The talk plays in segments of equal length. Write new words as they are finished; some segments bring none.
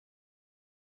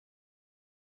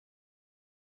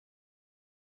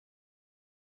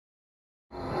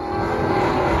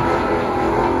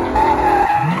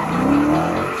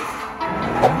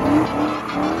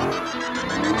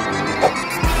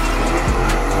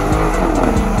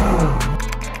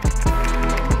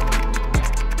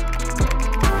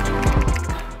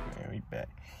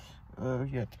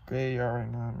graveyard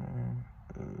right now, man.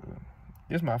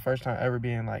 This is my first time ever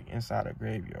being like inside a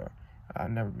graveyard.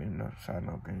 I've never been inside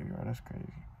no graveyard. That's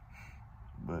crazy.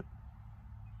 But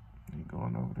he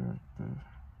going over there.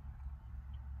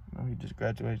 He just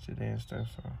graduated today and stuff,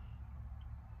 so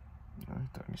he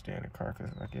told me to stay in the car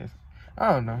because I guess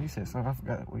I don't know. He said something. I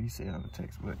forgot what he said on the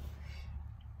text, but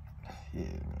yeah,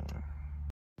 man.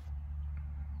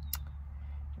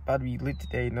 About to be lit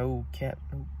today. No cap.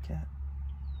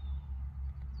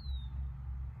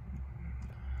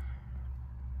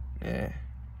 Yeah.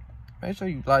 Make sure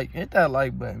you hit that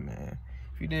like button, man.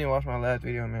 If you didn't watch my last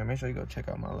video, man, make sure you go check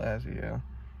out my last video.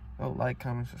 Go like,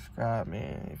 comment, subscribe,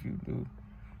 man. If you do,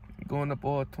 we're going up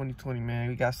all 2020, man.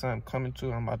 We got something coming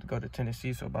too. I'm about to go to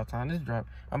Tennessee, so by the time this drop,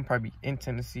 I'm probably in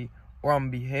Tennessee, or I'm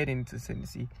gonna be heading to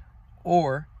Tennessee,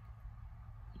 or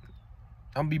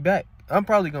I'm be back. I'm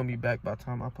probably gonna be back by the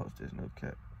time I post this, no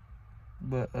cap.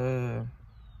 But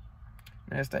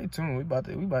man, stay tuned. We about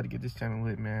to get this channel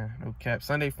lit, man. No cap.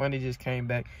 Sunday Funny just came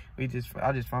back. I just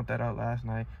found that out last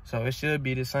night, so it should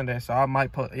be this Sunday. So I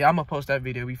might post. Yeah, I'm gonna post that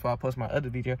video before I post my other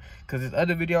video, cause this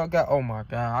other video I got. Oh my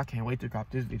god, I can't wait to drop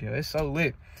this video. It's so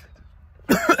lit.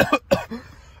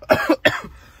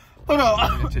 Hold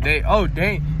on. Today, oh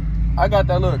dang, I got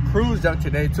that little cruise jump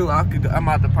today too. I'm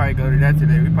about to probably go to that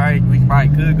today. We probably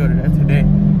could go to that today.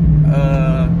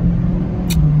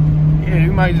 Yeah,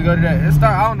 we might just go to that.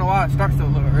 I don't know why it starts a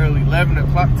little early, 11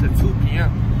 o'clock to 2 p.m.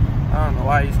 I don't know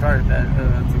why he started that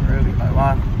too early. Like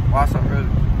why so early?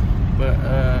 But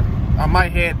I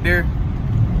might head there.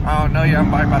 I don't know yet. I'm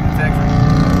probably about to text him.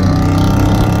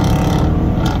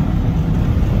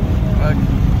 Fuck.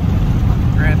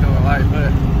 Ran through a light,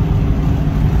 but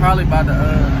probably about to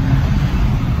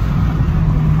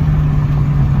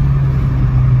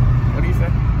what do you say?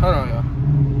 Hold on, y'all.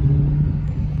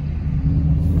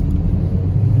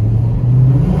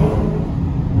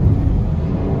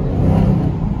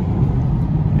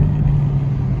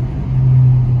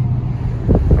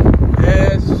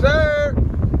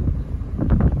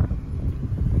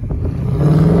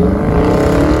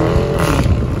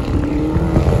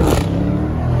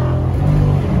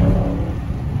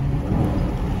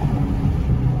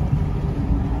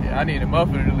 I need a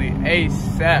muffler to leave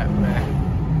ASAP,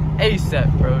 man.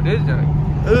 ASAP, bro. This junk,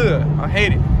 I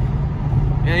hate it.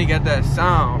 And he got that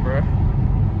sound, bro.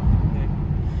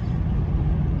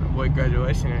 That boy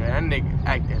graduation, that nigga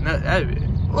acting up. That bit.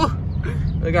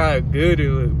 Look how good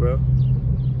it look, bro.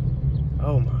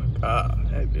 Oh my god,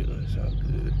 that bit looks so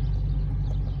good.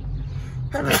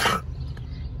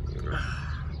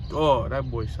 Oh, that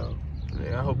boy so.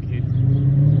 Yeah, I hope he hit it.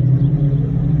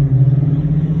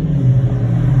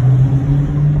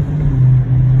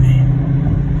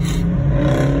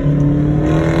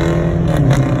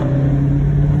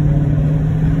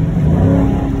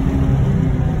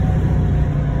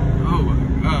 Oh my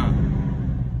god.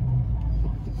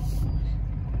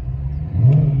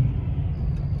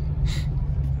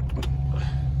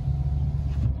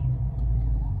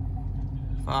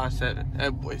 5'7".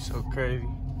 That boy's so crazy.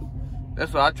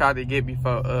 That's what I tried to get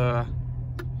before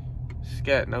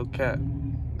scat, no cap.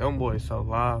 Them boys so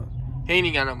loud. He ain't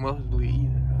even got no muscle bleed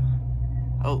either.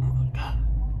 Oh my god.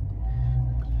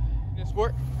 In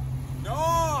sport? No,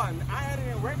 I had it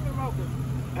in regular mode.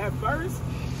 At first,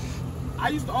 I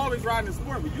used to always ride in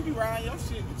sport, but you be riding your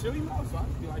shit in chili mode, so I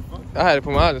just be like, fuck. I had to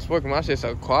put mine in sport because my shit's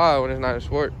so quiet when it's not in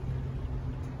sport.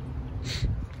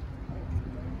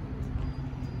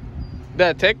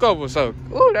 That takeover was so,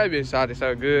 ooh, that bitch sounded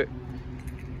so good.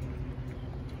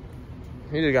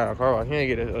 He just got a car wash. He didn't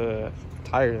get his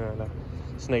tires on though.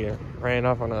 This nigga ran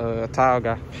off on a tile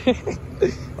guy.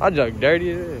 My junk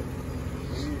dirty as hell.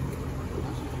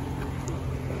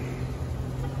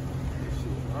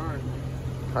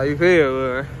 How you feel,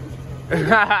 man?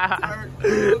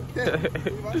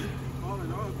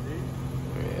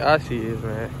 I see this,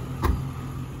 man.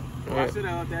 I should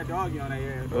have left that doggy on that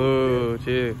ass. Ooh,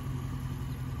 chill.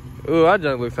 Ooh, our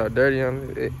junk looks so dirty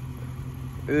on it.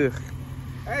 Ugh.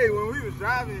 Hey, when we was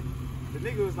driving, the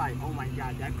nigga was like, "Oh my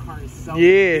god, that car is so."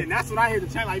 Yeah. And that's what I heard the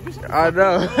chat like, "Bitch, I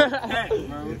know.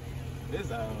 bro.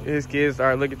 His kids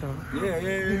started looking at him. Yeah.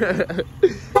 Yeah,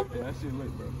 that shit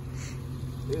lit, bro.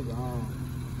 It's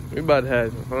We about to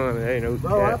have some fun. There ain't no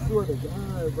bro, cap. I swear to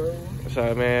God, bro.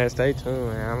 So, man, stay tuned,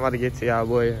 man. I'm about to get to y'all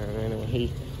boy, man, when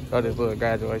he got this little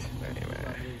graduation thing,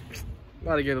 man.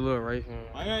 About to get a little race, man.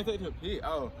 I ain't take the pit.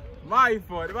 Oh, my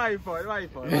fault. About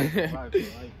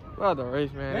to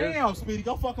race, man. Damn, Speedy,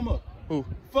 go fuck him up. Who?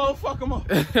 Fuck him up.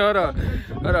 Hold on.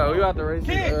 We about to race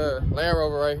this Land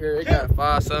Rover right here. It got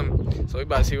 5-something. So we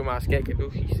about to see what my scat can do.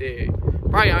 He said,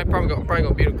 probably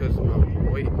gonna beat him because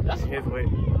weight. That's his weight.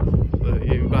 But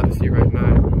yeah, we about to see right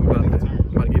now. We about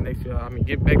to get next to y'all. I mean,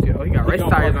 get back to y'all. Oh, he got race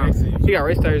tires on. He got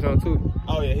race tires on too.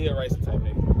 Oh yeah, he a racing type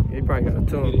nigga. Yeah, he probably got a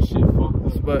ton. Get his shit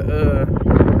fucked. But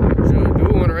so do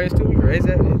we want to race too? We can race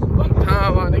that.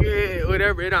 Time on nigga,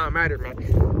 whatever. It don't matter, man.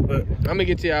 But I'm gonna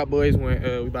get to y'all boys when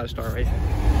we about to start racing.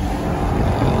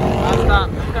 I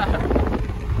stopped.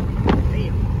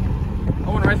 Damn. I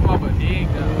want to race him off a dig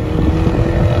though.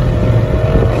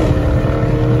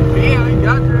 Damn, he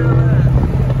got your ass.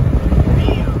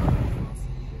 Damn.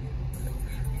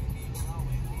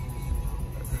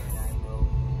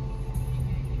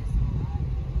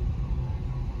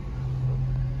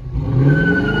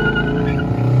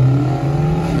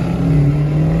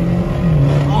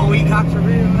 Oh, he got your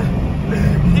real.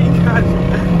 He got you.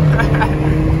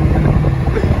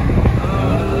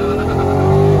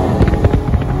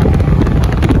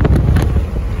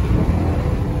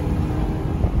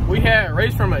 We had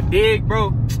race from a dig, bro,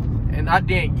 and I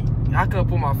couldn't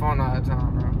put my phone all the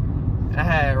time, bro. I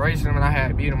had raced him and I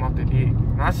had beat him off the dig.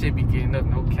 And I should be getting up,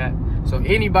 no cap. So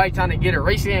anybody trying to get a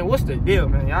race in, what's the deal,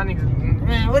 man? Y'all niggas,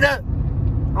 man, what up?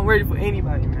 I'm ready for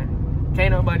anybody, man.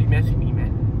 Can't nobody mess with me,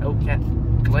 man. No cap.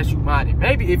 Unless you modded.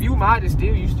 Maybe if you modded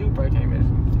still, you still probably can't mess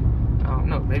with me. I don't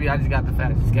know. Maybe I just got the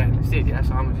fastest guy in the city.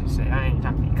 That's all I'm gonna just say. I ain't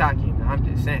trying to be cocky, man. I'm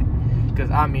just saying. Cause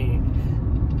I mean,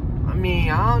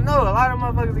 I don't know. A lot of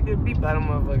motherfuckers get beat by them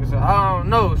motherfuckers, so I don't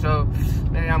know. So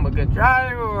maybe I'm a good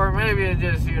driver, or maybe it's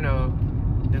just, you know,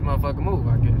 this motherfucker move,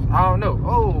 I guess. I don't know.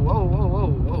 Oh.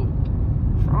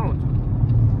 What's wrong with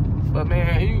you? But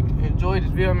man, you enjoyed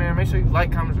this video, man. Make sure you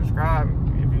like, comment, subscribe.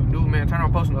 If you do, man, turn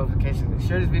on post notifications and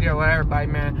share this video with everybody,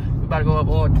 man. We about to go up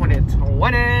all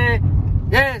 2020.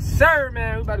 Yes, sir,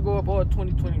 man. We about to go up all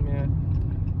 2020,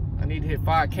 man. I need to hit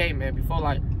 5K, man,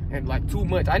 before in like 2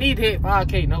 months. I need to hit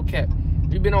 5K, no cap.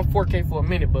 We've been on 4K for a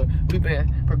minute, but we've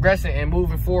been progressing and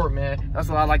moving forward, man. That's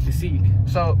what I like to see.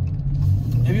 So,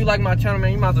 if you like my channel,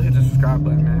 man, you might as well hit the subscribe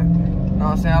button, man. You know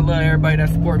what I'm saying? I love everybody that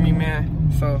support me,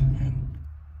 man. So,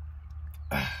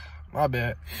 my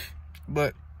bad.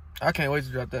 But, I can't wait to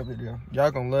drop that video.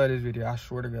 Y'all gonna love this video, I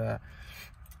swear to God.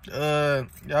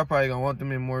 Y'all probably gonna want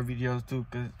them in more videos, too,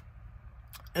 because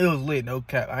it was lit, no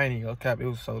cap. I ain't even gonna cap. It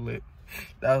was so lit.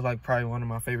 That was like probably one of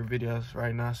my favorite videos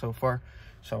right now so far.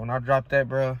 So when I drop that,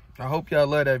 bro, I hope y'all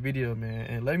love that video, man.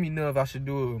 And let me know if I should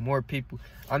do it with more people.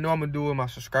 I know I'm gonna do it with my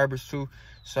subscribers too.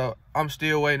 So I'm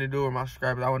still waiting to do it with my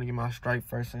subscribers. I want to get my stripe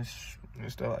first and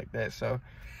stuff like that. So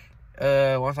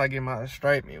once I get my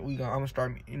stripe, man, I'm gonna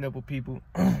start meeting up with people.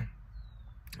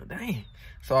 Dang.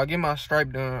 So I get my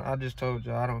stripe done. I just told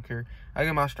y'all I don't care. I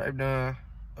get my stripe done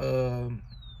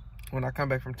when I come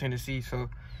back from Tennessee. So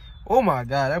oh my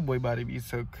God, that boy about to be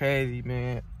so crazy,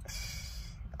 man.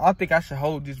 I think I should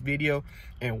hold this video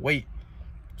and wait.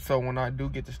 So when I do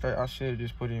get the start, I should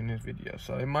just put it in this video.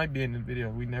 So it might be in this video.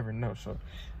 We never know. So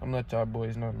I'm gonna let y'all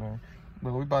boys know, man.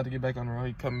 But we about to get back on the road.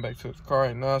 He coming back to his car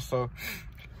right now. So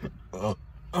I'm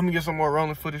gonna get some more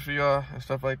rolling footage for y'all and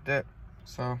stuff like that.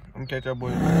 So I'm gonna catch y'all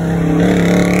boys.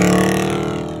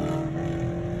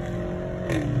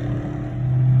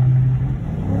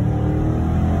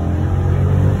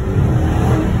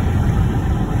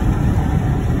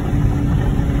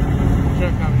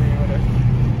 Coming.